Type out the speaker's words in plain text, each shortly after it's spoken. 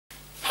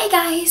Hi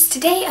guys,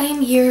 today I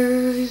am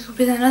here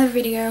with another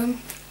video.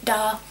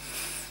 I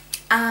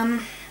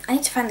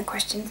need to find the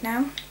questions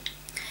now.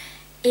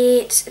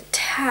 It's a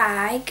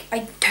tag.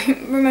 I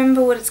don't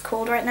remember what it's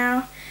called right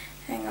now.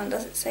 Hang on,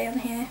 does it say on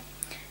here?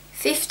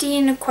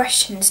 15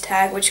 questions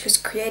tag, which was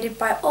created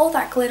by All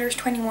That Glitters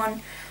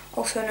 21,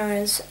 also known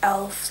as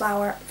L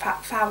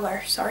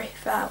Fowler. So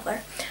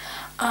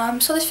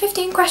there's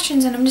 15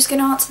 questions and I'm just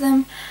gonna answer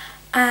them.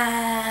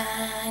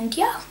 And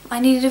yeah, I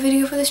needed a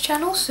video for this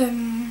channel, so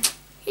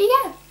here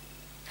you go.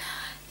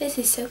 This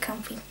is so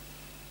comfy.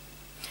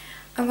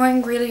 I'm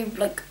wearing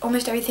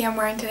almost everything I'm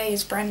wearing today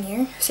is brand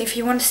new. So if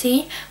you want to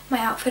see my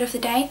outfit of the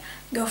day,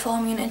 go follow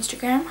me on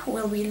Instagram.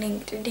 Will be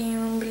linked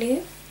down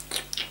below.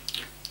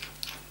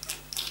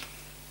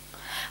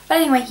 But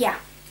anyway, yeah.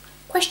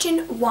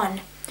 Question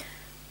 1.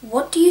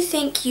 What do you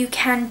think you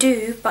can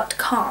do but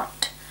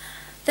can't?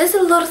 There's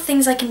a lot of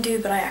things I can do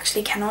but I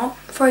actually cannot.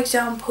 For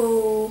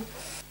example,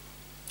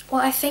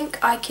 well, I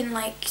think I can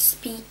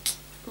speak,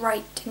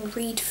 write and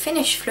read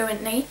Finnish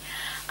fluently.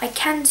 I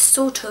can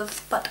sort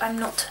of, but I'm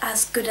not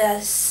as good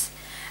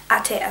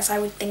at it as I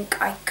would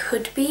think I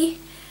could be.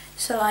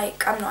 So I'm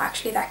not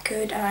actually that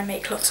good and I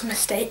make lots of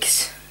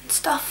mistakes and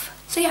stuff.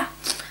 So yeah.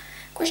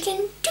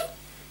 Question 2.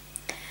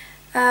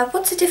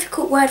 What's a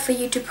difficult word for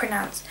you to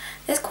pronounce?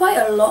 There's quite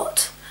a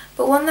lot,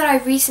 but one that I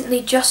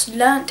recently just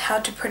learnt how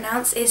to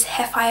pronounce is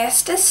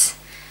Hephaestus,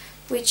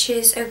 which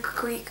is a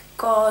Greek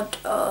god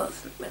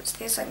of,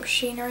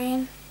 machinery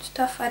and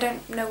stuff. I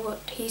don't know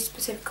what he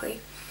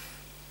specifically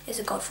is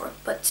a god for,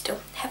 but still,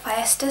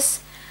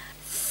 Hephaestus.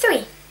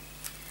 3.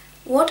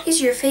 What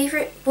is a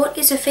favorite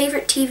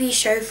TV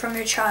show from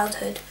your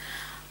childhood?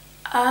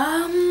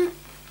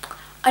 I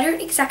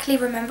don't exactly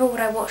remember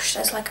what I watched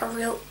as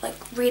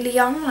really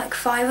young,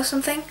 5 or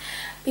something,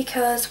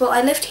 because, well,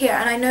 I lived here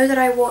and I know that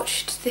I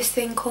watched this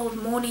thing called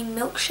Morning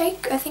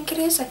Milkshake, I think it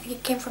is. I think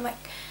it came from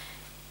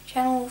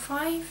Channel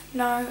 5?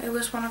 No, it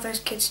was one of those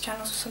kids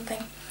channels or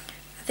something.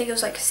 I think it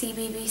was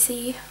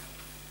CBBC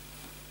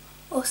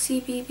or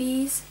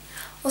CBBS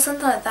or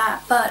something like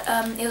that, but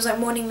it was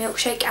Morning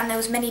Milkshake and there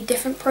was many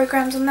different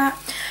programs on that.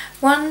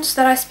 Ones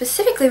that I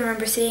specifically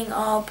remember seeing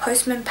are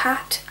Postman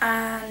Pat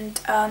and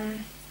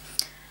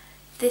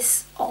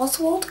this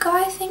Oswald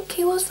guy, I think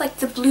he was,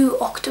 the blue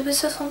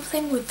octopus or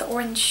something with the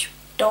orange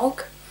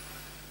dog.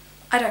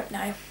 I don't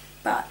know,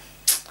 but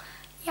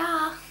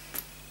yeah.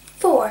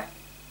 4.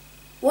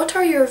 What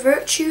are your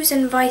virtues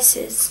and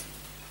vices?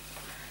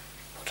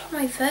 What are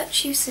my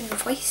virtues and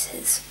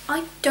vices?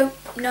 I don't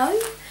know.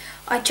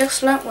 I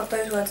just learnt what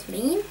those words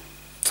mean.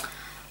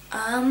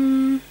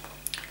 A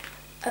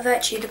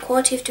virtue, the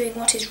quality of doing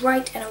what is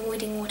right and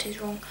avoiding what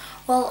is wrong.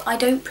 Well, I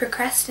don't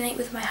procrastinate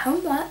with my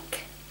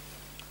homework.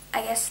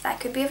 I guess that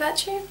could be a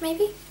virtue,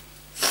 maybe.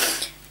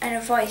 And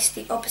a vice,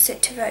 the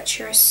opposite to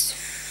virtuous,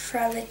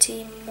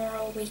 frailty,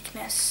 moral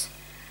weakness.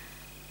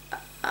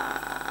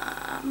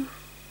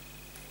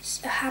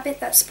 A habit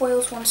that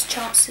spoils one's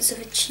chances of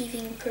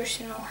achieving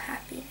personal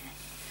happiness.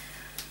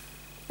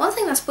 One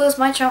thing that spoils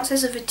my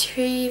chances of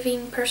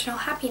achieving personal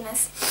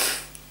happiness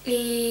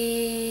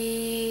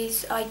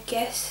is, I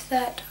guess,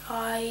 that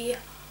I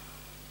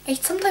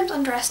sometimes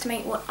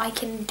underestimate what I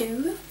can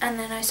do, and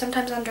then I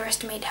sometimes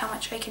underestimate how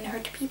much I can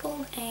hurt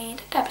people and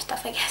that type of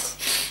stuff, I guess.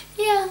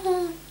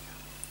 Yeah.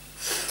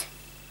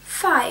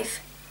 5.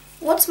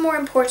 What's more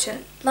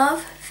important,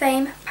 love,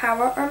 fame,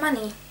 power, or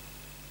money?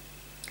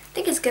 I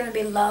think it's going to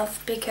be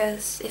love,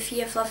 because if you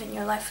have love in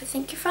your life, I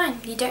think you're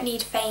fine. You don't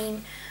need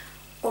fame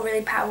or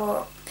really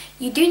power.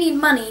 You do need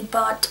money,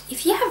 but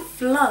if you have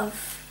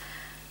love,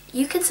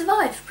 you can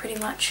survive pretty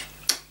much.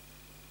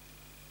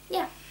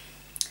 Yeah.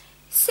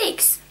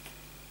 6.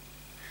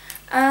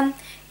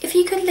 If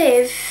you could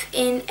live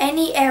in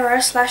any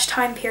era /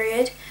 time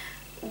period,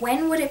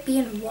 when would it be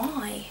and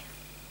why?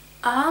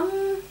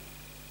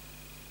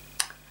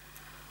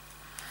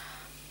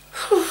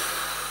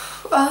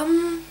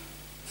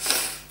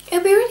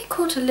 It'd be really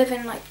cool to live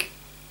in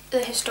the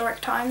historic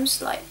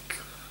times. I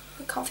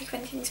can't think of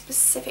anything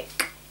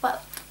specific,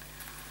 but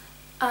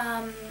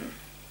it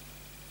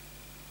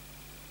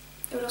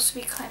would also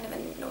be kind of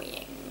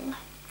annoying.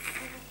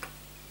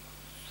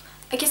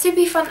 I guess it'd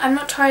be fun. I'm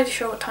not entirely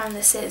sure what time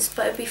this is,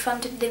 but it'd be fun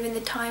to live in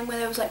the time where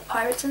there was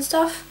pirates and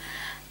stuff,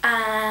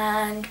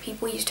 and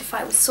people used to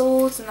fight with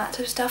swords and that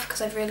type of stuff,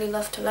 because I'd really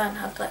love to learn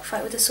how to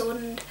fight with a sword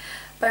and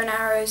bow and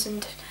arrows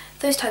and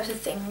those types of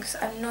things.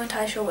 I'm not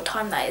entirely sure what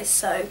time that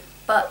is,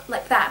 but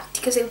that,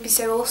 because it would be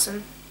so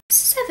awesome.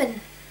 7.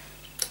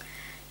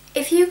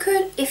 If you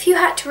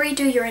had to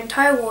redo your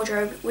entire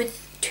wardrobe with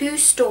 2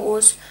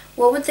 stores,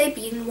 what would they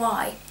be and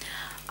why?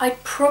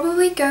 I'd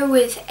probably go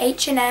with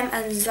H&M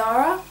and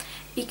Zara,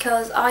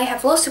 because I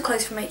have lots of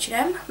clothes from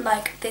H&M,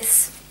 like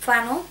this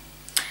flannel,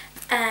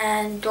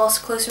 and lots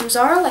of clothes from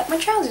Zara, like my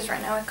trousers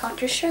right now. I can't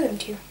just show them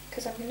to you,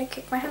 because I'm going to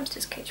kick my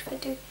hamster's cage if I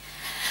do.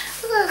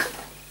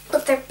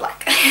 But they're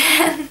black.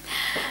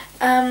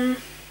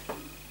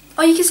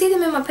 Oh, you can see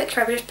them in my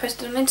picture. I just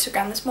posted on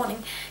Instagram this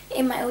morning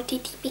in my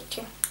OTT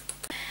picture.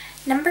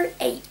 Number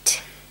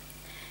 8.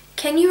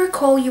 Can you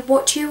recall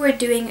what you were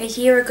doing a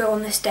year ago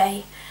on this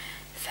day?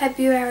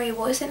 February,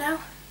 what is it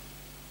now?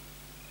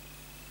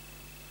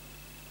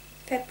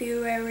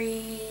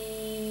 February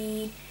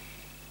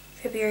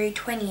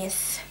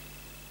 20th.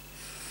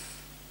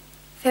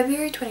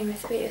 February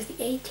 20th, wait, it was the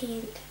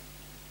 18th,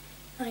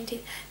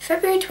 19th.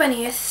 February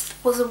 20th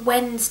was a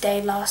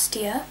Wednesday last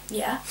year,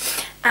 yeah,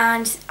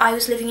 and I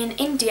was living in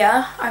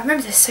India. I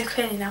remember this so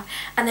clearly now,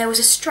 and there was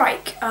a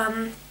strike.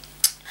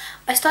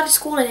 I started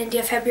school in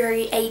India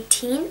February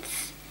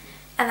 18th,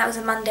 and that was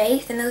a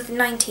Monday. Then it was the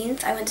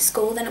 19th, I went to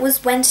school. Then it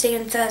was Wednesday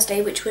and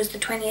Thursday, which was the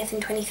 20th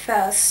and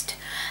 21st,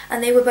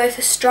 and they were both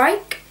a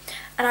strike.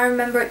 And I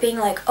remember it being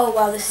like, oh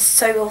wow, this is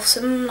so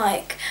awesome,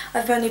 like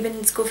I've only been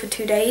in school for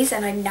 2 days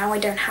and now I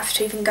don't have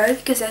to even go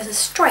because there's a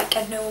strike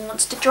and no one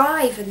wants to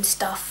drive and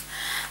stuff.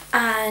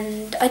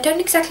 And I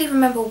don't exactly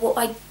remember what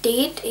I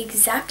did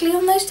exactly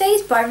on those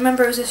days, but I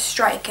remember it was a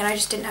strike and I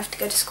just didn't have to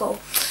go to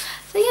school.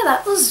 So yeah,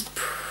 that was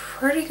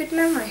pretty good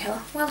memory, Hill.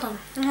 Well done.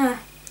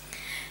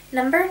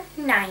 Number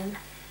 9.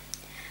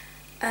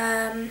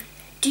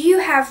 Do you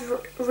have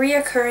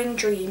reoccurring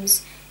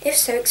dreams? If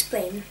so,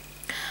 explain.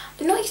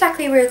 Not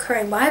exactly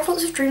reoccurring, but I have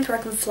lots of dreams where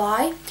I can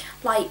fly.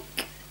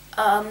 Like,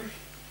 I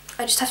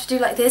just have to do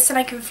like this and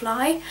I can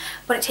fly,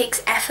 but it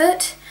takes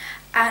effort.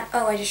 And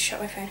oh, I just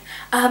shut my phone.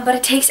 But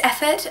it takes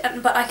effort,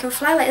 but I can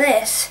fly like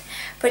this,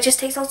 but it just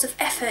takes lots of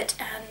effort,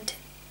 and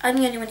I'm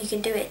the only one who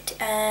can do it.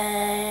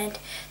 And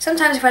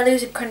sometimes if I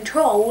lose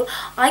control,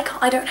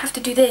 I don't have to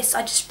do this.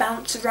 I just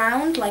bounce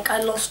around like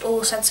I lost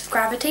all sense of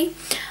gravity.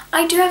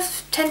 I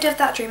tend to have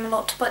that dream a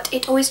lot, but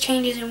it always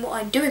changes in what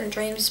I do in the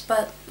dreams.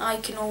 But I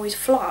can always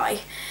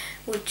fly,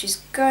 which is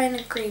kind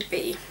of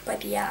creepy.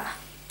 But yeah.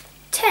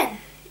 10.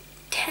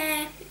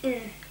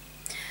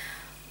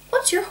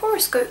 What's your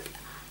horoscope?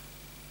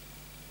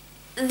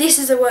 This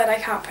is a word I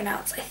can't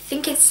pronounce. I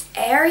think it's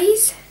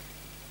Aries.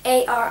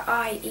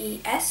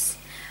 A-R-I-E-S.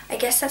 I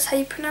guess that's how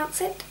you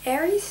pronounce it.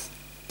 Aries?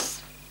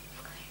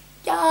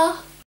 Yeah.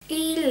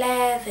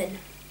 11.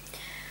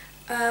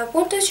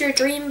 What does your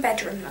dream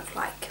bedroom look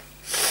like?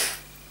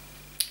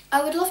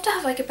 I would love to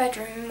have like a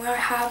bedroom where I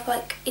have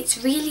like,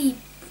 it's really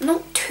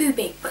not too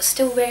big but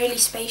still really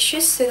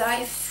spacious, so that I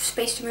have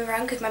space to move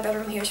around because my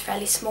bedroom here is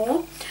fairly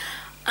small.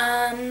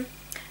 And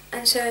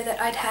so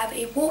that I'd have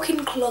a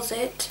walk-in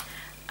closet,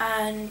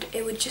 and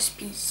it would just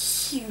be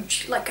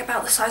huge, like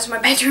about the size of my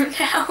bedroom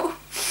now.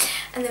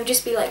 And there would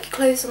just be like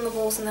clothes on the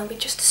walls, and there would be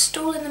just a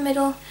stool in the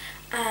middle,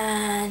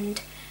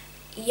 and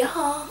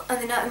yeah.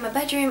 And then out in my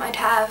bedroom I'd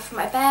have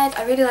my bed.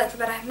 I really like the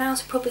bed I have now,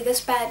 so probably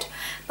this bed,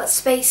 but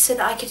space so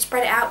that I could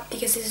spread it out,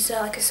 because this is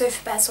like a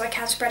sofa bed, so I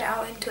can spread it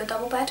out into a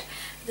double bed.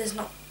 There's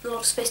not a lot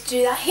of space to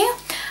do that here,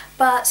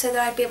 but so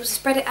that I'd be able to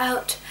spread it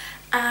out.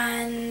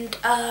 And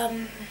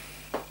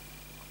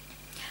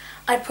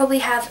I'd probably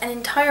have an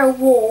entire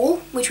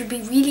wall, which would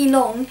be really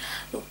long,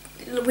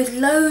 with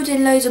loads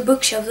and loads of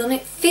bookshelves on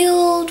it,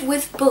 filled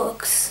with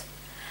books.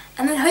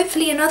 And then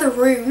hopefully another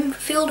room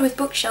filled with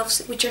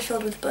bookshelves, which are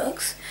filled with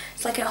books.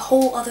 It's like a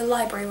whole other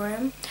library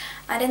room.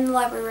 And in the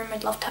library room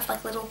I'd love to have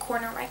like a little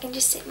corner where I can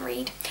just sit and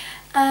read.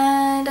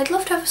 And I'd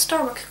love to have a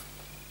Starbucks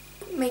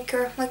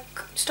maker, like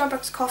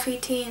Starbucks coffee,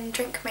 tea and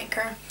drink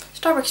maker.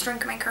 Starbucks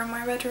drink maker in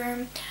my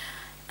bedroom.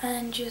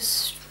 And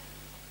just,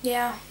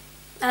 yeah.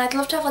 And I'd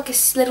love to have like a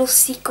little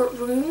secret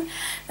room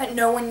that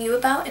no one knew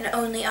about and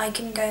only I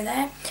can go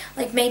there.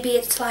 Like maybe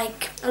it's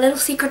like a little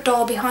secret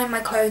door behind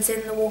my clothes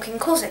in the walk-in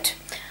closet.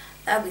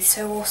 That'd be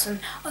so awesome.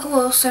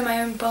 Oh, also my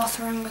own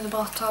bathroom with a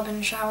bathtub and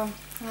a shower.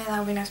 Yeah, that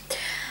would be nice.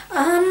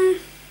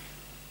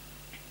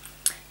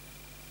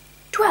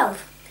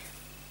 12.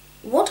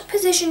 What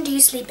position do you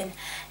sleep in?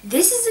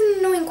 This is an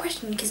annoying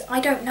question because I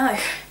don't know.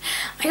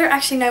 I don't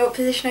actually know what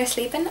position I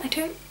sleep in. I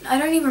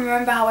don't even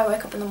remember how I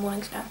wake up in the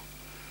mornings now.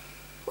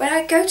 When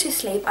I go to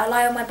sleep, I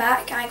lie on my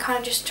back and I kind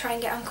of just try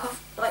and get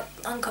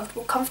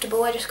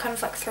comfortable. I just kind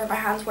of like throw my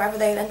hands wherever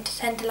they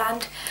tend to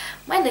land.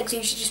 My legs are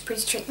usually just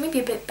pretty straight, maybe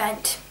a bit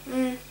bent.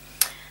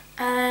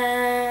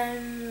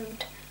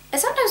 And I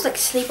sometimes like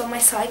sleep on my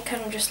side,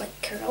 kind of just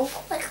like curl,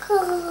 like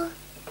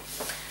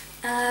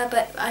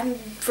but I'm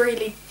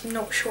really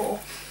not sure.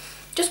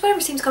 Just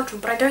whatever seems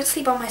comfortable, but I don't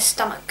sleep on my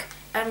stomach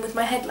and with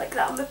my head like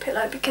that on the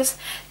pillow, because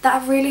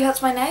that really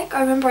hurts my neck.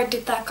 I remember I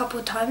did that a couple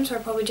of times, where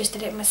I probably just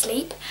did it in my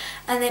sleep,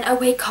 and then I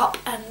wake up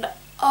and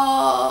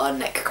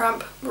neck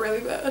cramp,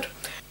 really bad.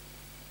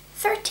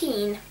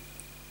 13.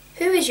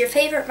 Who is your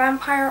favourite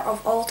vampire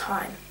of all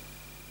time?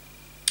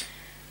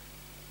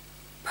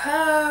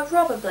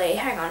 Probably,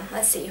 hang on,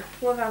 let's see,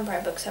 what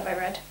vampire books have I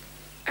read?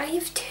 I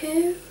have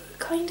 2,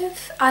 kind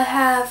of. I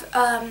have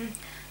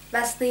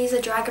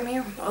Vasilisa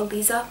Dragomir, or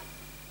Lisa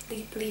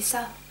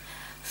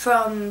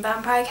from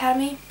Vampire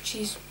Academy.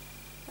 She's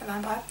a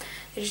vampire.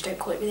 They just don't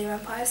call it really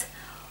vampires.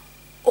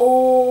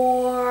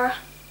 Or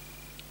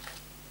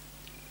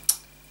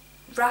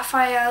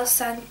Rafael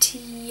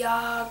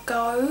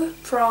Santiago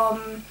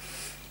from,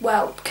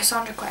 well,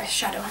 Cassandra Clare's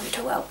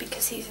Shadowhunter, well,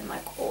 because he's in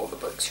like all the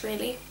books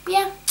really.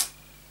 Yeah.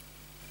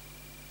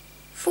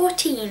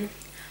 14.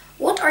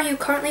 What are you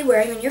currently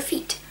wearing on your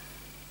feet?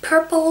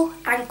 purple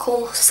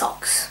ankle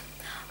socks.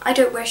 I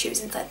don't wear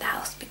shoes inside the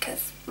house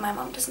because my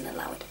mom doesn't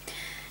allow it.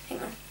 Hang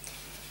on.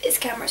 This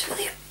camera's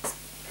really...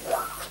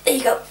 There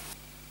you go.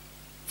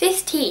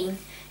 15.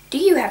 Do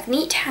you have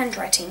neat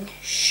handwriting?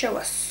 Show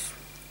us.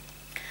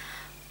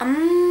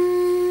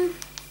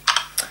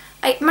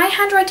 My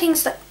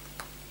handwriting's like...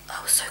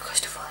 I was so close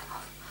to falling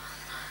off.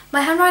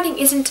 My handwriting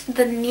isn't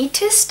the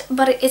neatest,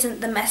 but it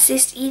isn't the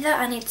messiest either,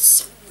 and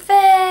it's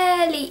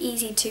fairly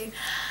easy to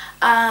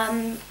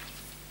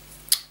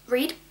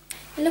read.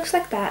 It looks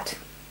like that.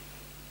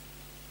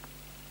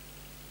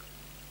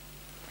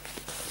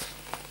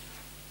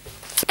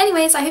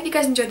 Anyways, I hope you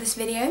guys enjoyed this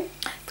video.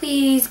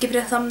 Please give it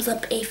a thumbs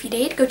up if you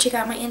did. Go check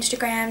out my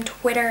Instagram,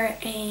 Twitter,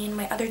 and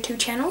my other 2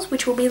 channels,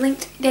 which will be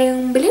linked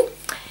down below.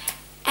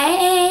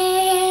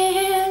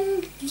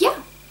 And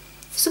yeah,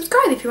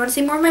 subscribe if you want to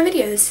see more of my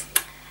videos.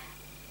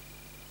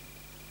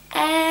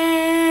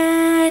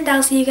 And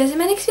I'll see you guys in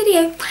my next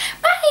video.